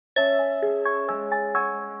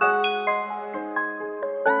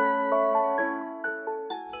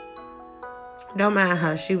Don't mind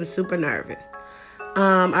her. She was super nervous.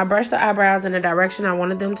 I brushed the eyebrows in the direction I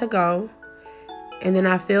wanted them to go. And then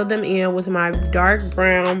I filled them in with my dark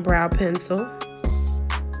brown brow pencil.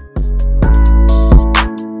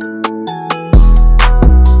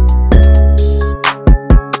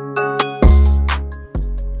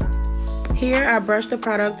 Here, I brushed the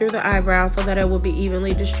product through the eyebrow so that it will be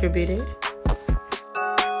evenly distributed.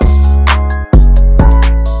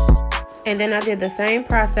 And then I did the same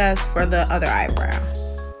process for the other eyebrow.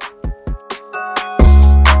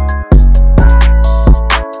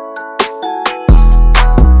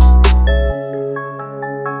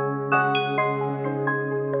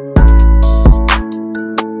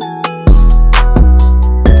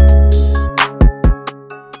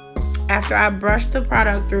 After I brush the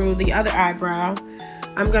product through the other eyebrow,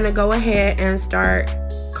 I'm going to go ahead and start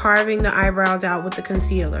carving the eyebrows out with the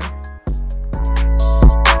concealer.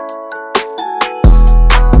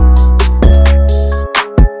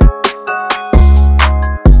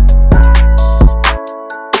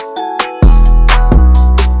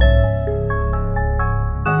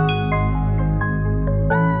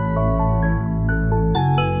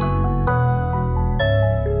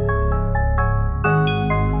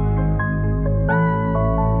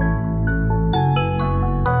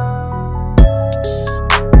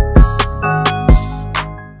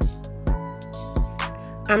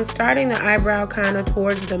 I'm starting the eyebrow kind of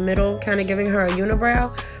towards the middle, kind of giving her a unibrow,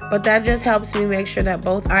 but that just helps me make sure that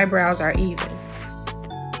both eyebrows are even.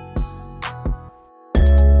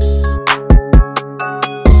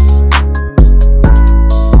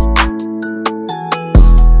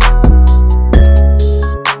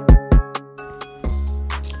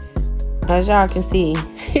 As y'all can see,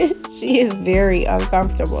 she is very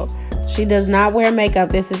uncomfortable. She does not wear makeup.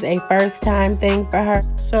 This is a first time thing for her.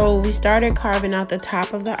 So we started carving out the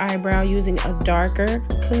top of the eyebrow using a darker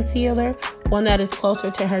concealer, one that is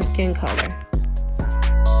closer to her skin color.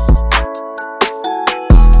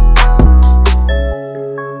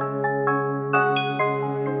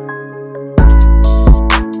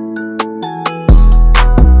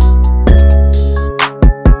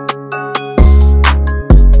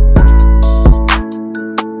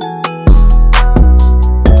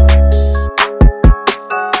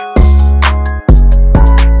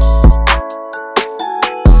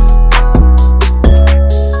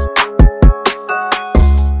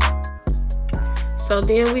 So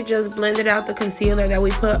then we just blended out the concealer that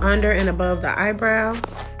we put under and above the eyebrow.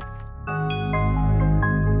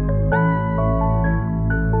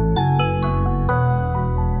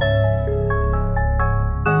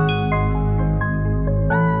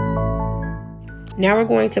 Now we're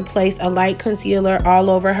going to place a light concealer all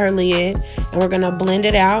over her lid and we're going to blend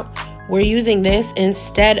it out. We're using this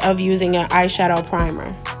instead of using an eyeshadow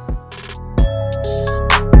primer.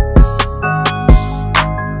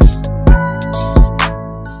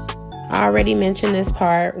 I already mentioned this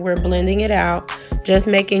part. We're blending it out, just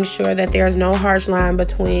making sure that there's no harsh line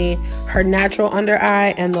between her natural under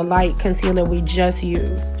eye and the light concealer we just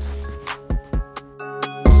used.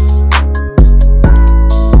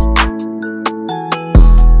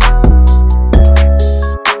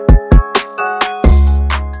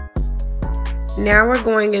 Now we're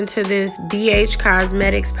going into this BH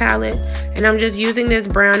Cosmetics palette, and I'm just using this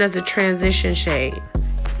brown as a transition shade.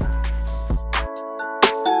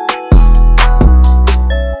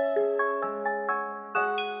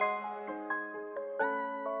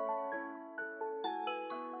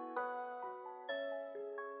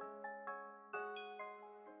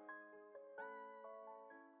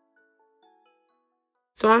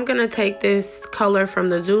 So I'm going to take this color from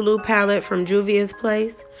the Zulu palette from Juvia's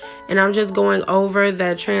Place, and I'm just going over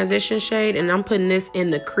the transition shade and I'm putting this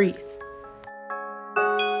in the crease.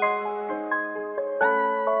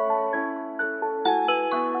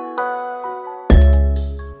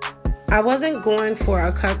 I wasn't going for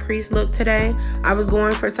a cut crease look today. I was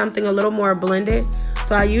going for something a little more blended.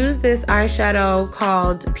 So I used this eyeshadow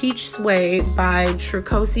called Peach Suede by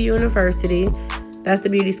Tricosi University. That's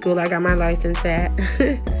the beauty school I got my license at.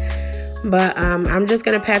 But I'm just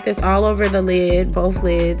going to pat this all over the lid, both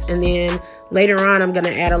lids, and then later on I'm going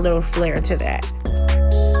to add a little flare to that.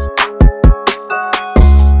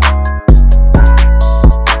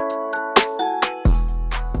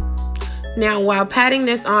 Now while patting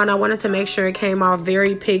this on, I wanted to make sure it came off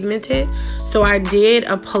very pigmented. So I did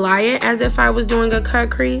apply it as if I was doing a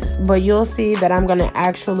cut crease, but you'll see that I'm going to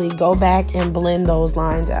actually go back and blend those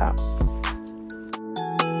lines out.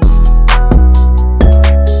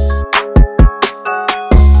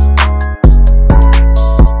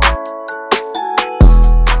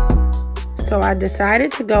 So I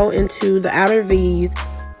decided to go into the outer V's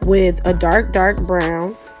with a dark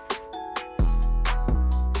brown.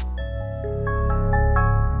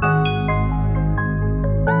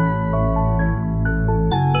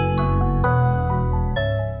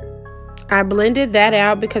 I blended that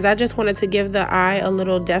out because I just wanted to give the eye a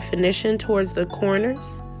little definition towards the corners.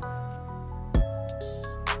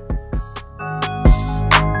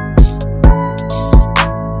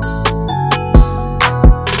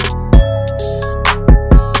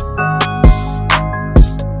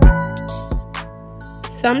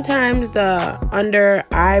 Sometimes the under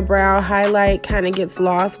eyebrow highlight kind of gets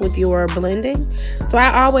lost with your blending. So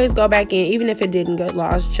I always go back in, even if it didn't get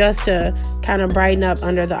lost, just to kind of brighten up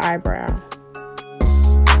under the eyebrow.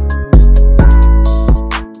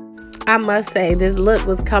 I must say, this look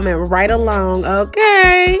was coming right along.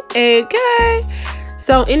 Okay.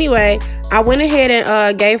 So anyway, I went ahead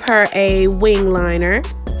and gave her a wing liner.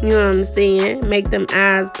 You know what I'm saying? Make them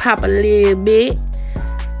eyes pop a little bit.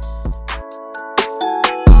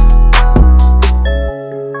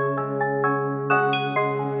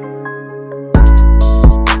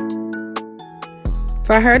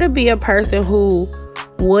 For her to be a person who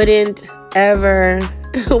wouldn't ever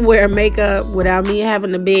wear makeup without me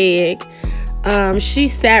having to beg, she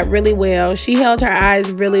sat really well. She held her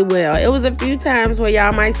eyes really well. It was a few times where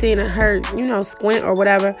y'all might see her, you know, squint or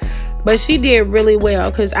whatever, but she did really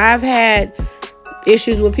well, because I've had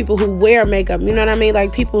issues with people who wear makeup, you know what I mean?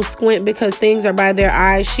 Like people squint because things are by their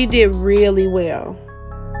eyes. She did really well.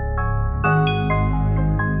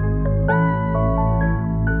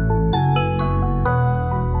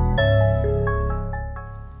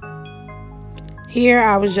 Here,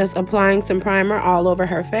 I was just applying some primer all over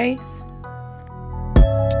her face.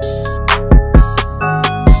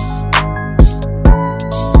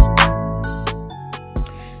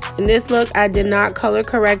 In this look, I did not color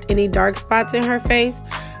correct any dark spots in her face.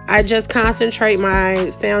 I just concentrate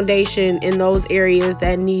my foundation in those areas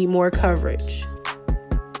that need more coverage.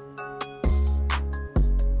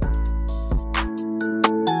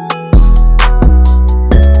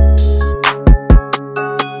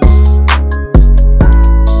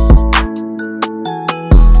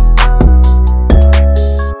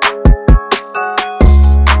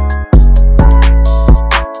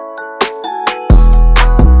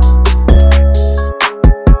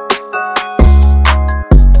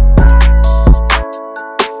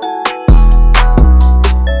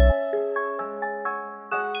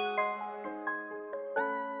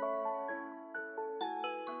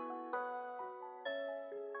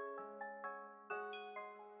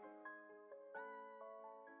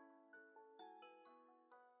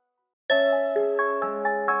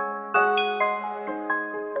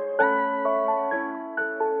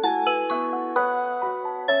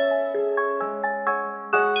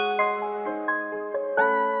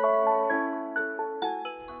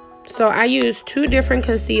 So I used two different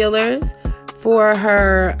concealers for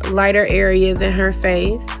her lighter areas in her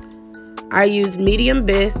face. I used Medium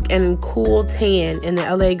Bisque and Cool Tan in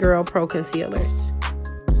the LA Girl Pro Concealers.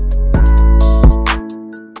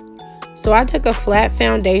 So I took a flat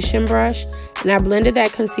foundation brush and I blended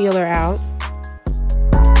that concealer out.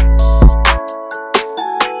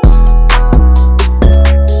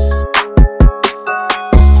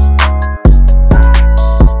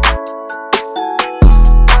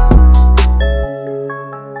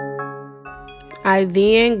 I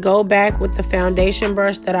then go back with the foundation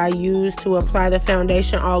brush that I used to apply the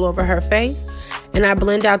foundation all over her face, and I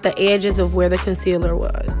blend out the edges of where the concealer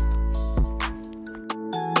was.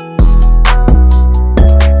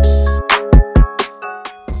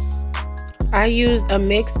 I used a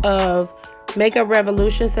mix of Makeup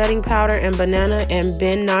Revolution setting powder and banana and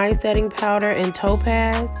Ben Nye setting powder and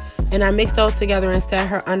topaz, and I mixed those together and set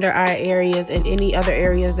her under eye areas and any other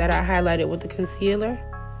areas that I highlighted with the concealer.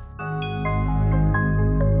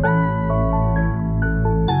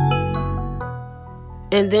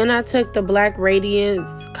 And then I took the Black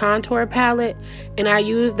Radiance contour palette and I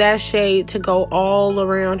used that shade to go all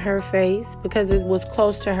around her face because it was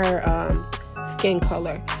close to her skin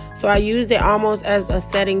color. So I used it almost as a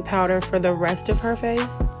setting powder for the rest of her face.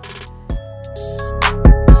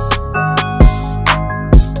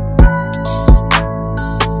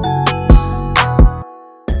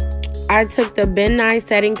 I took the Ben Nye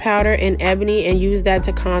setting powder in Ebony and used that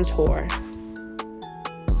to contour.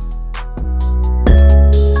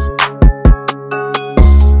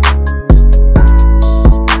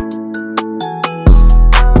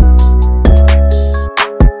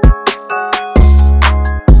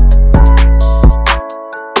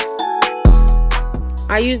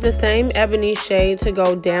 I used the same Ebony shade to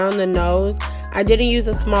go down the nose, I didn't use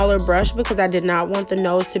a smaller brush because I did not want the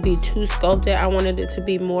nose to be too sculpted. I wanted it to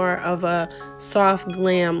be more of a soft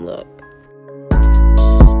glam look.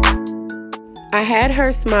 I had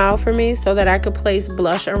her smile for me so that I could place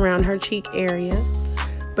blush around her cheek area.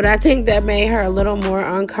 But I think that made her a little more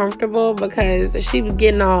uncomfortable because she was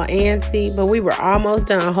getting all antsy. But we were almost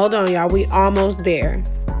done. Hold on, y'all. We almost there.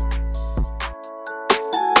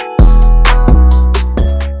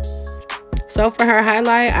 So for her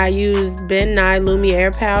highlight, I used Ben Nye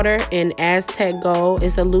Lumiere powder in Aztec Gold.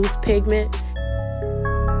 It's a loose pigment.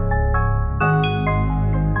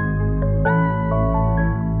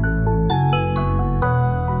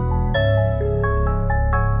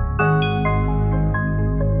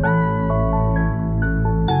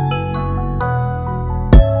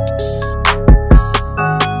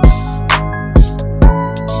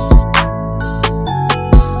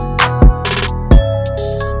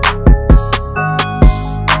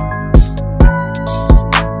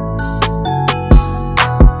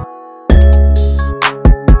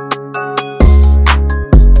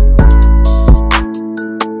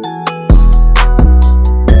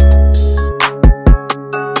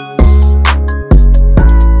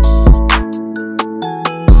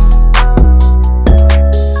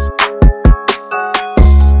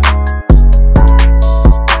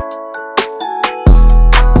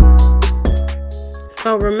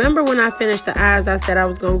 So remember when I finished the eyes, I said I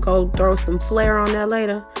was going to go throw some flare on that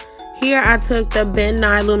later? Here I took the Ben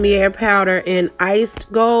Nye Lumiere powder in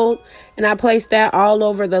iced gold and I placed that all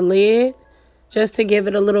over the lid just to give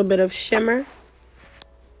it a little bit of shimmer.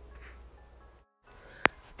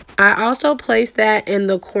 I also placed that in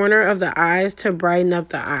the corner of the eyes to brighten up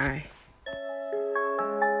the eye.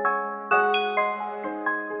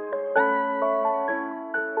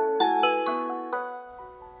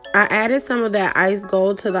 I added some of that ice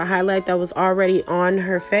gold to the highlight that was already on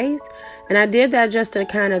her face, and I did that just to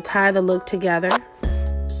kind of tie the look together.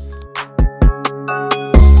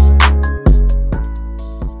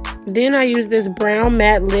 Then I used this brown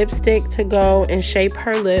matte lipstick to go and shape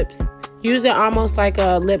her lips. Use it almost like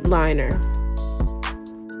a lip liner.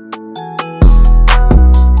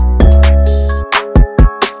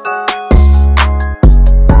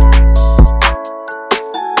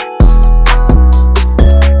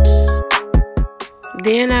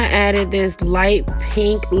 Then I added this light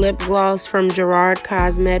pink lip gloss from Gerard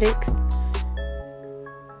Cosmetics.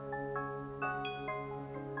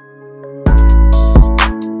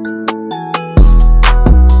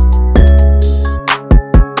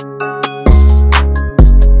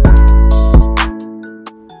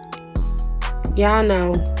 Y'all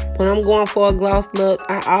know, when I'm going for a gloss look,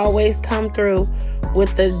 I always come through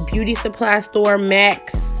with the beauty supply store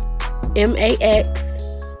Max, M-A-X,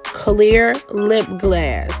 clear lip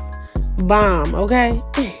glass. Bomb, okay?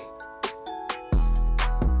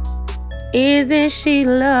 Isn't she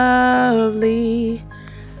lovely?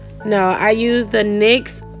 No, I used the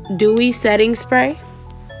NYX Dewy Setting Spray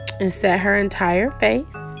and set her entire face.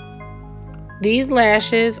 These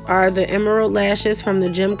lashes are the Emerald Lashes from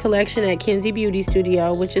the Gem Collection at Kenzie Beauty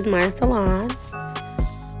Studio, which is my salon.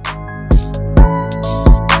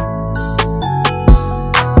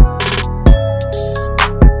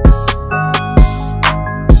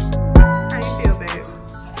 How you feel, babe?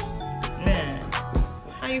 Man.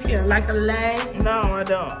 How you feel? Like a leg? No, I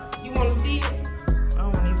don't. You want to see it?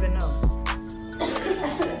 I don't even know.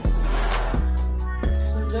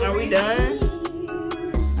 Are we done?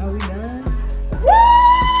 Are we done?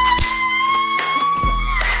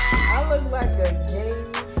 I look like a gay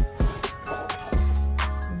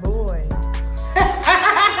boy.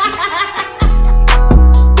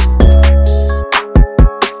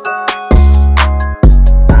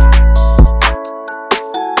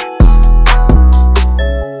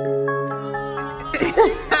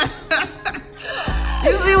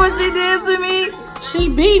 You see what she did to me? She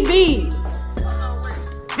beat.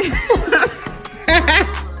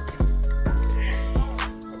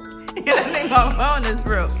 I think my phone is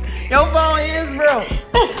broke. Your phone is broke.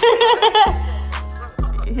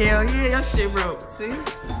 Hell yeah, your shit broke. See?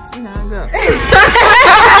 She hung up.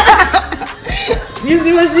 You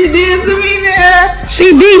see what she did to me, man?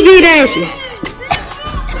 She beat, ain't she?